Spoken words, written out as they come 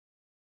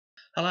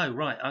Hello,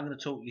 right, I'm going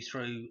to talk you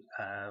through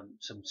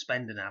some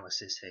spend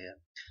analysis here.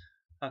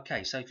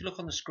 Okay, so if you look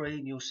on the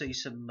screen, you'll see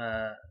some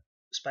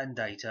spend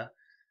data,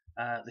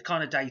 the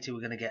kind of data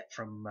we're going to get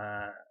from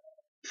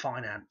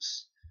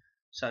finance.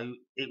 So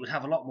it would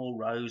have a lot more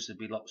rows, there'd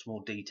be lots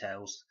more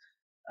details,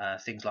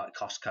 things like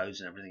cost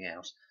codes and everything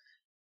else.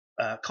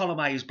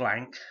 Column A is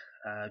blank,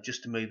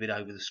 just to move it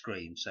over the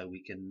screen so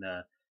we can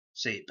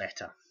see it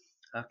better.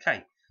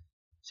 Okay.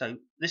 So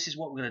this is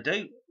what we're going to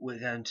do. We're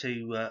going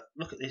to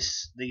look at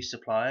these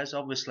suppliers.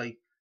 Obviously,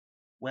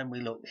 when we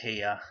look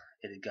here,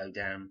 it'd go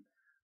down,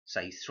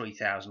 say,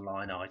 3,000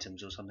 line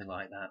items or something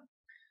like that.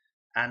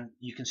 And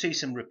you can see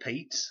some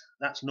repeats.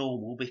 That's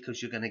normal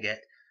because you're going to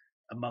get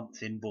a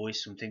month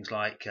invoice from things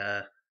like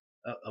a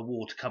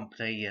water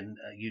company and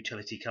a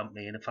utility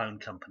company and a phone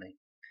company.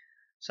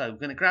 So we're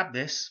going to grab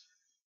this.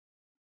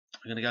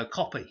 We're going to go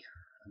copy,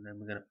 and then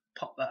we're going to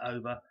pop that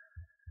over,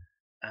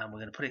 and we're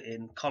going to put it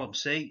in column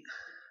C.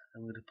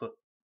 And we're going to put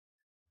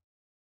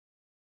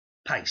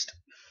paste.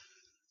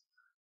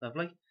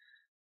 Lovely.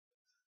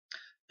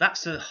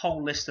 That's the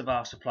whole list of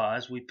our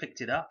suppliers. We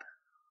picked it up.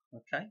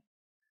 Okay.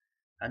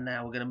 And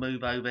now we're going to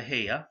move over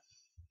here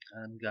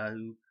and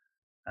go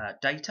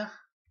data.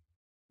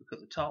 Look at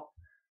the top.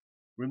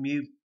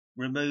 Remove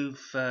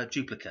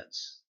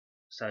duplicates.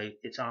 So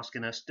it's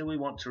asking us, do we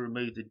want to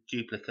remove the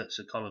duplicates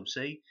of column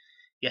C?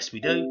 Yes,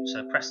 we do.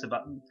 So press the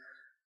button,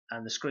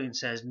 and the screen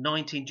says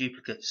 19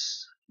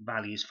 duplicates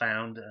values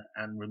found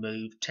and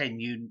removed, 10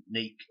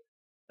 unique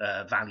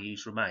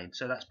values remain.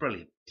 So that's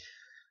brilliant.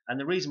 And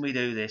the reason we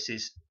do this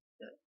is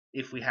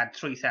if we had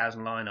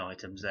 3,000 line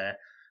items there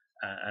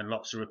and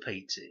lots of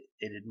repeats,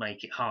 it'd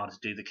make it hard to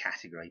do the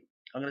category.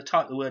 I'm going to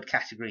type the word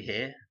category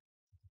here.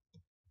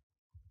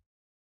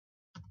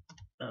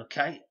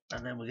 Okay,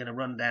 and then we're going to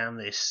run down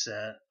this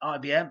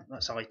IBM,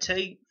 that's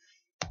IT.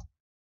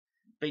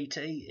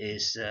 BT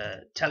is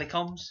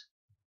telecoms.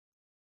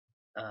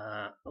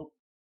 Oh,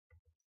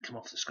 come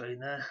off the screen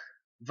there.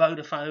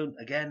 Vodafone,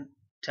 again,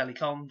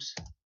 telecoms.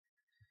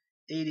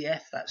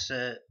 EDF, that's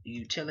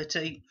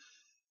utility.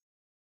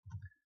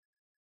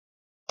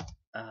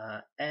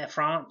 Air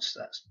France,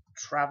 that's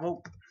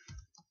travel.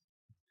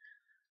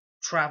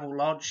 Travel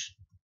Lodge,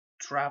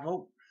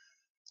 travel.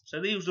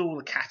 So these are all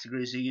the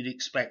categories that you'd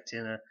expect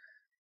in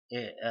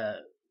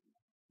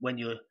when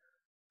you're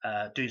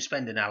doing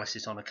spend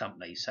analysis on a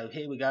company. So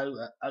here we go,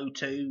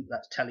 O2,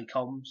 that's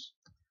telecoms.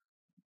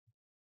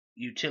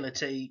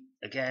 Utility,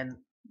 again,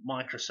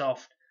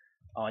 Microsoft,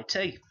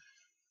 IT.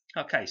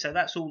 Okay, so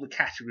that's all the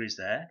categories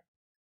there.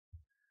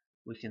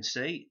 We can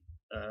see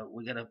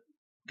we're going to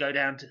go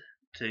down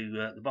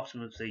to the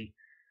bottom of the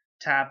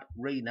tab,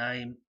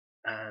 rename,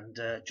 and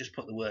just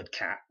put the word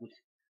cat. We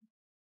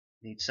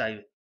need to save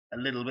a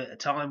little bit of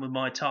time with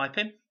my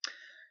typing.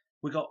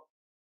 We'll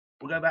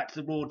go back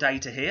to the raw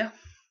data here.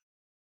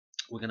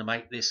 We're going to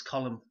make this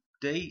column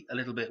D a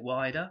little bit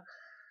wider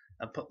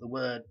and put the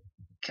word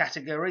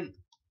category,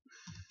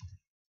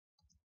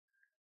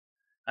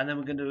 and then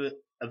we're going to do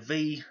a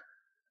V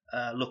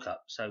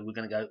lookup. So we're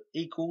going to go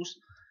equals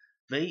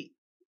V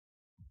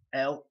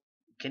L.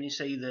 Can you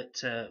see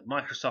that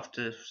Microsoft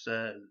is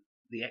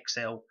the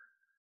Excel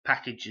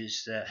package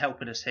is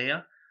helping us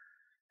here,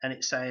 and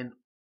it's saying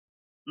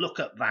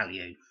lookup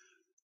value.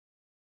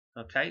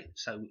 Okay,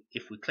 so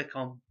if we click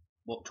on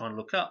what we're trying to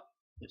look up,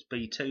 it's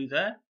B2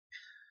 there.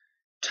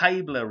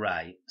 Table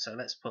array, so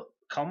let's put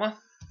comma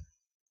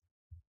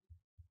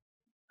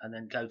and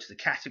then go to the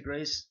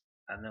categories,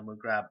 and then we'll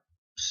grab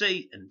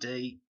C and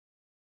D.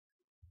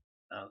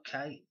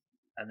 Okay,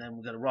 and then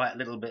we're going to write a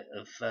little bit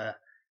of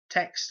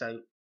text,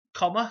 so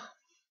comma,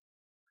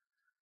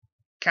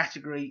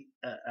 category,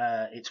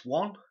 it's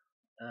 1,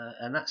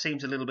 and that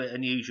seems a little bit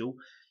unusual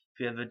if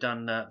you've ever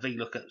done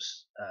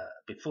VLOOKUPs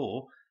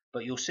before,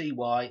 but you'll see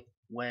why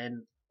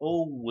when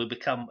all will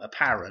become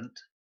apparent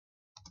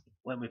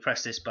when we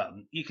press this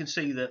button. You can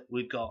see that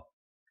we've got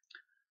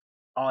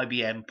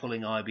IBM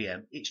pulling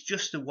IBM. It's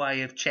just a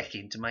way of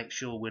checking to make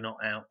sure we're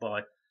not out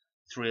by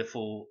 3 or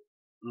 4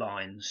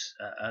 lines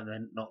and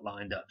then not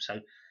lined up. So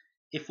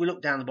if we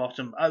look down the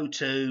bottom,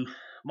 O2,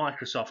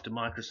 Microsoft to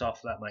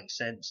Microsoft, that makes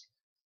sense.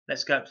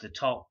 Let's go up to the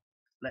top.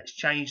 Let's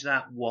change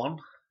that 1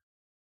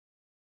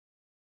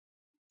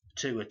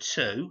 to a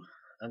 2,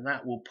 and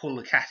that will pull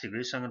the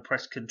categories. So I'm going to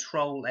press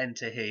Control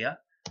Enter here,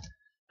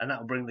 and that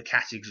will bring the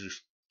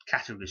categories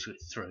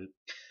through.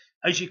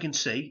 As you can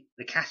see,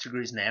 the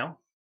categories now: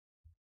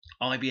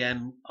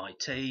 IBM,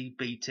 IT,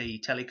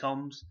 BT,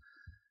 telecoms.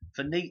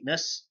 For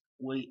neatness,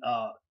 we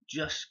are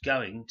just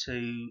going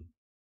to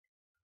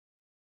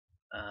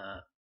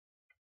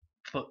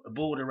put a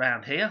border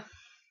around here.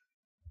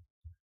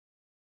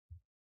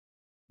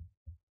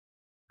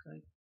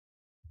 Okay.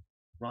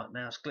 Right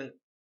mouse click,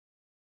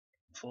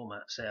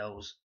 format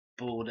cells,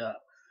 border.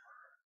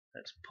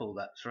 Let's pull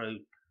that through.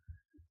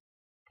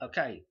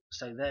 Okay,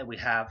 so there we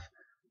have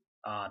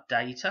our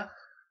data.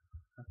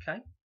 Okay,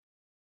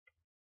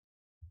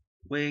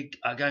 we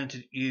are going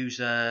to use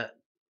a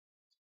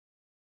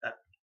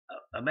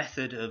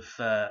method of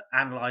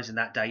analysing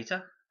that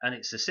data, and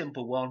it's a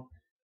simple one.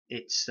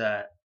 it's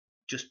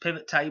just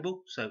pivot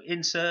table. So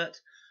insert,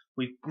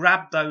 we've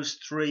grabbed those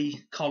 3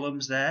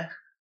 columns there.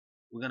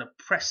 We're going to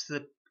press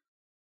the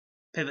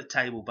pivot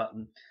table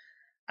button,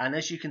 and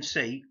as you can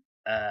see,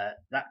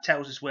 that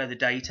tells us where the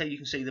data, you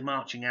can see the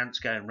marching ants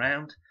going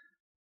round.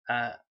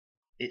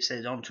 It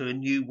says onto a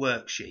new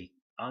worksheet.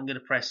 I'm going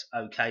to press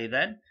OK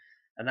then,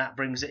 and that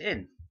brings it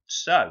in.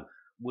 So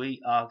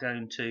we are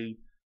going to,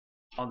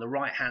 on the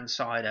right hand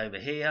side over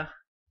here,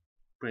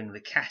 bring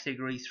the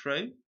category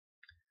through,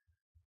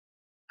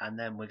 and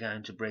then we're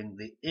going to bring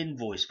the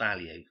invoice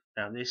value.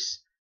 Now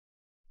this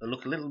will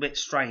look a little bit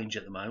strange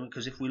at the moment,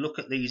 because if we look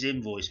at these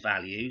invoice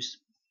values,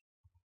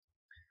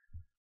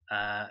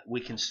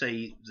 we can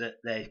see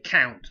that the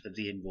count of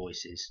the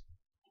invoices.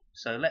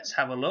 So let's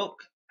have a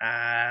look,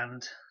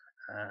 and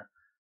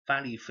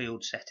value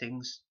field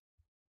settings,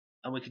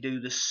 and we can do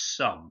the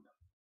sum.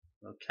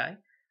 Okay,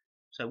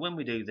 so when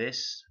we do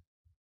this,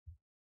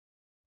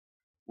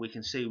 we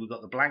can see we've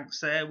got the blanks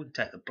there. We can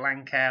take the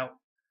blank out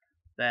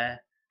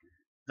there.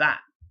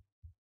 That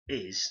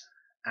is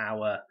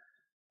our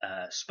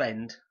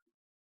spend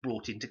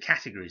brought into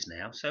categories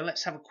now. So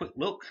let's have a quick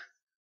look.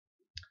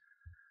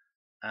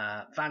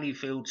 Value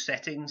field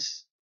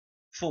settings,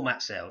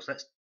 format cells.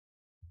 Let's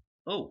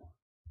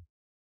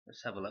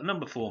have a look.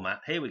 Number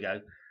format. Here we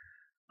go.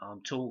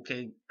 I'm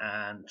talking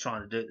and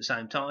trying to do it at the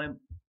same time.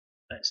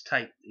 Let's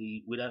take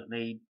the, we don't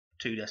need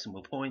 2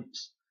 decimal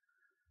points.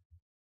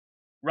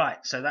 Right,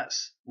 so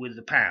that's with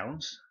the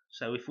pounds.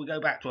 So if we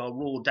go back to our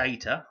raw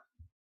data,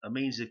 a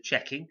means of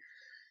checking,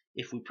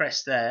 if we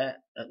press there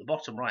at the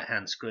bottom right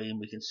hand screen,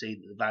 we can see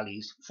that the value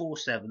is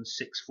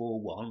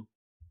 47641.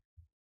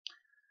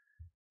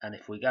 And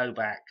if we go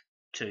back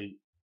to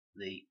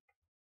the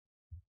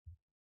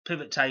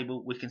pivot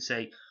table, we can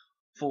see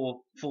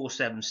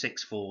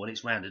 4764, and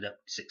it's rounded up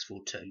to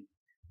 642.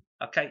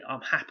 Okay,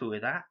 I'm happy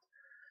with that.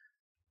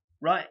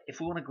 Right, if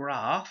we want a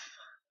graph,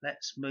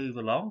 let's move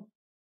along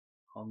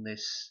on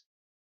this.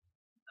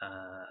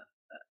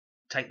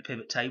 Take the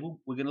pivot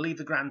table. We're going to leave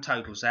the grand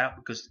totals out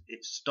because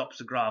it stops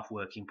the graph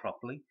working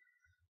properly.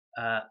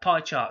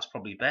 Pie chart's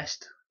probably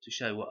best to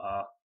show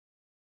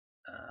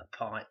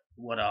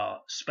what our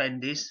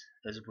spend is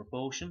as a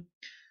proportion.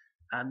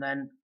 And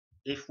then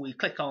if we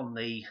click on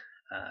the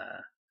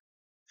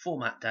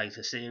format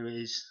data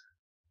series,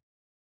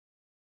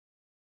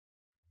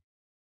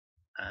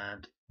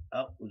 and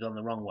we've gone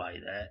the wrong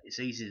way there. It's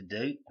easy to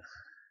do.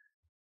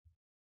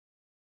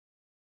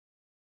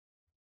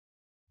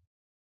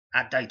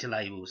 Add data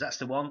labels, that's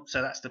the one.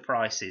 So that's the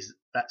prices,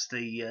 that's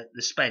the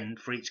spend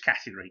for each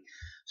category.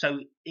 So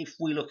if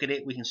we look at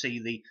it, we can see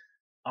the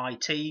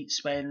IT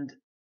spend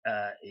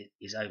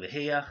is over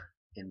here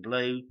in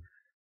blue,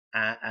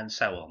 and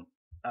so on.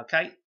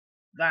 Okay,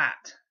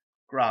 that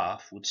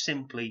graph would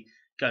simply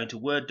go into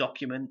Word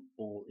document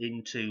or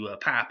into a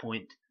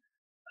PowerPoint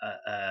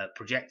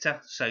projector,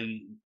 so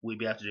we'd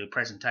be able to do a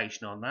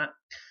presentation on that.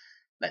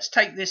 Let's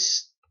take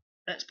this,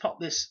 let's pop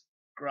this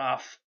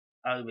graph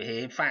over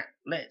here. In fact,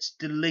 let's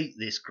delete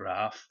this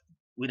graph,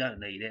 we don't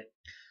need it.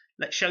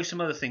 Let's show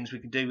some other things we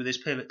can do with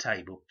this pivot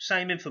table.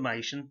 Same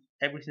information,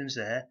 everything's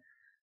there.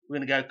 We're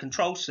going to go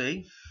Control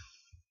C,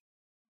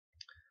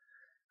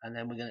 and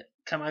then we're going to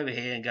come over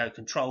here and go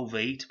Control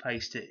V to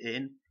paste it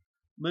in,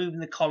 moving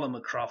the column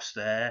across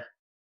there,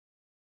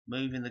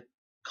 moving the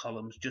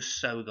columns just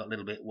so we've got a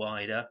little bit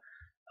wider.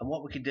 And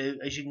what we can do,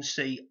 as you can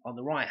see on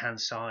the right hand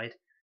side,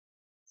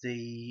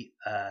 the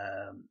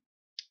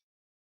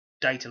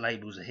data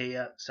labels are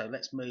here. So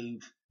let's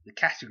move the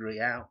category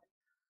out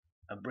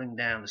and bring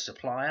down the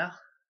supplier,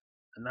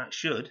 and that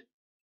should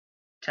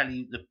tell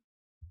you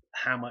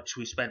how much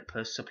we spent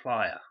per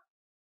supplier.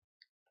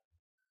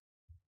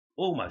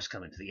 Almost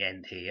coming to the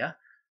end here,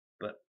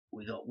 but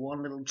we got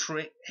one little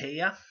trick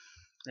here.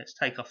 Let's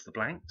take off the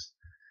blanks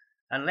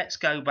and let's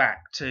go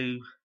back to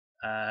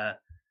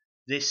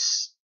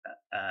this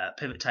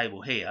pivot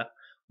table here.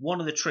 One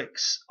of the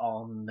tricks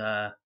on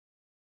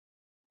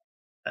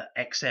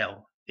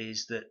Excel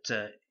is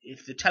that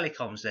if the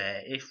telecom's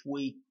there, if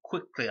we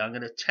quickly, I'm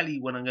going to tell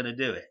you when I'm going to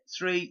do it.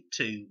 3,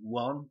 2,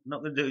 1.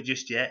 Not going to do it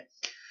just yet,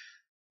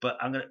 but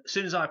I'm going to, as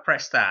soon as I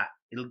press that,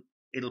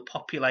 it'll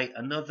populate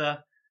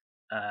another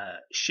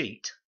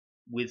sheet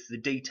with the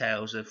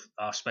details of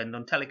our spend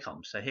on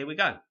telecom. So here we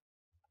go.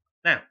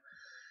 Now,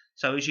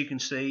 so as you can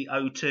see,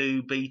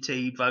 O2,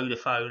 BT,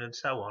 Vodafone, and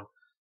so on,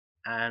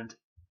 and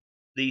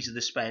these are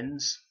the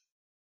spends,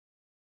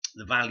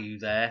 the value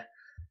there,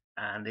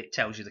 and it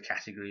tells you the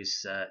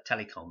categories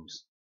telecoms.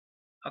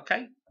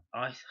 Okay,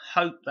 I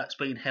hope that's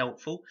been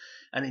helpful,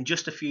 and in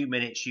just a few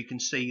minutes you can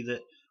see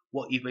that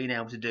what you've been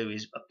able to do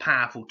is a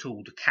powerful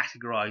tool to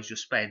categorize your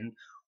spend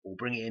or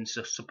bring it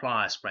into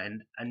supplier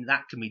spend, and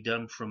that can be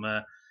done from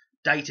a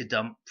data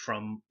dump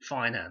from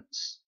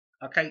finance.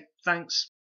 Okay, thanks.